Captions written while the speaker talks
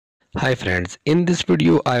Hi friends, in this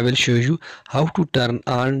video I will show you how to turn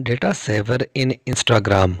on data saver in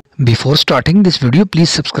Instagram. Before starting this video, please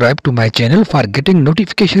subscribe to my channel for getting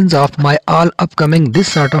notifications of my all upcoming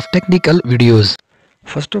this sort of technical videos.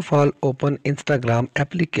 First of all, open Instagram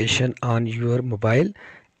application on your mobile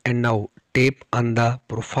and now tap on the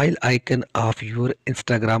profile icon of your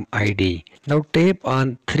Instagram ID. Now tap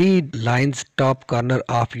on three lines top corner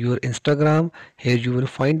of your Instagram. Here you will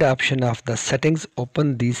find the option of the settings.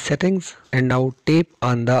 Open these settings and now tap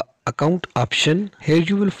on the account option. Here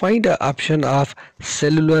you will find the option of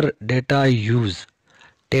cellular data use.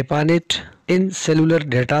 Tap on it. In cellular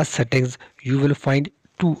data settings you will find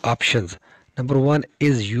two options. Number one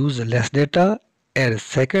is use less data and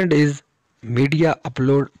second is media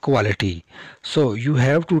upload quality. So you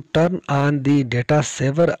have to turn on the data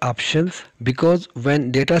saver options, because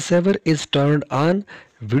when data saver is turned on,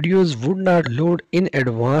 videos would not load in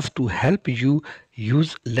advance to help you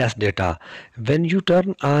use less data. When you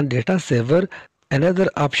turn on data saver, another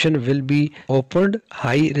option will be opened: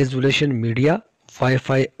 high resolution media,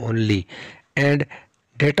 Wi-Fi only, and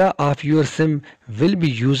data of your SIM will be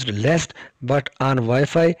used less, but on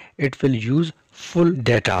Wi-Fi it will use full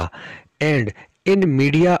data. And in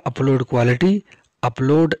media upload quality,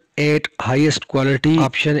 upload at highest quality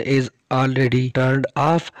option is already turned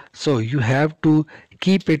off, so you have to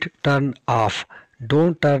keep it turned off.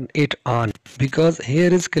 Don't turn it on, because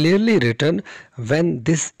here is clearly written, when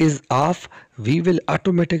this is off we will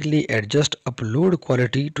automatically adjust upload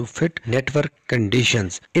quality to fit network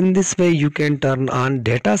conditions. In this way you can turn on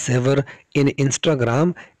data saver in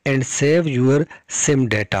Instagram and save your SIM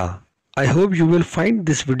data. I hope you will find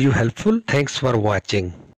this video helpful. Thanks for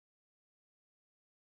watching.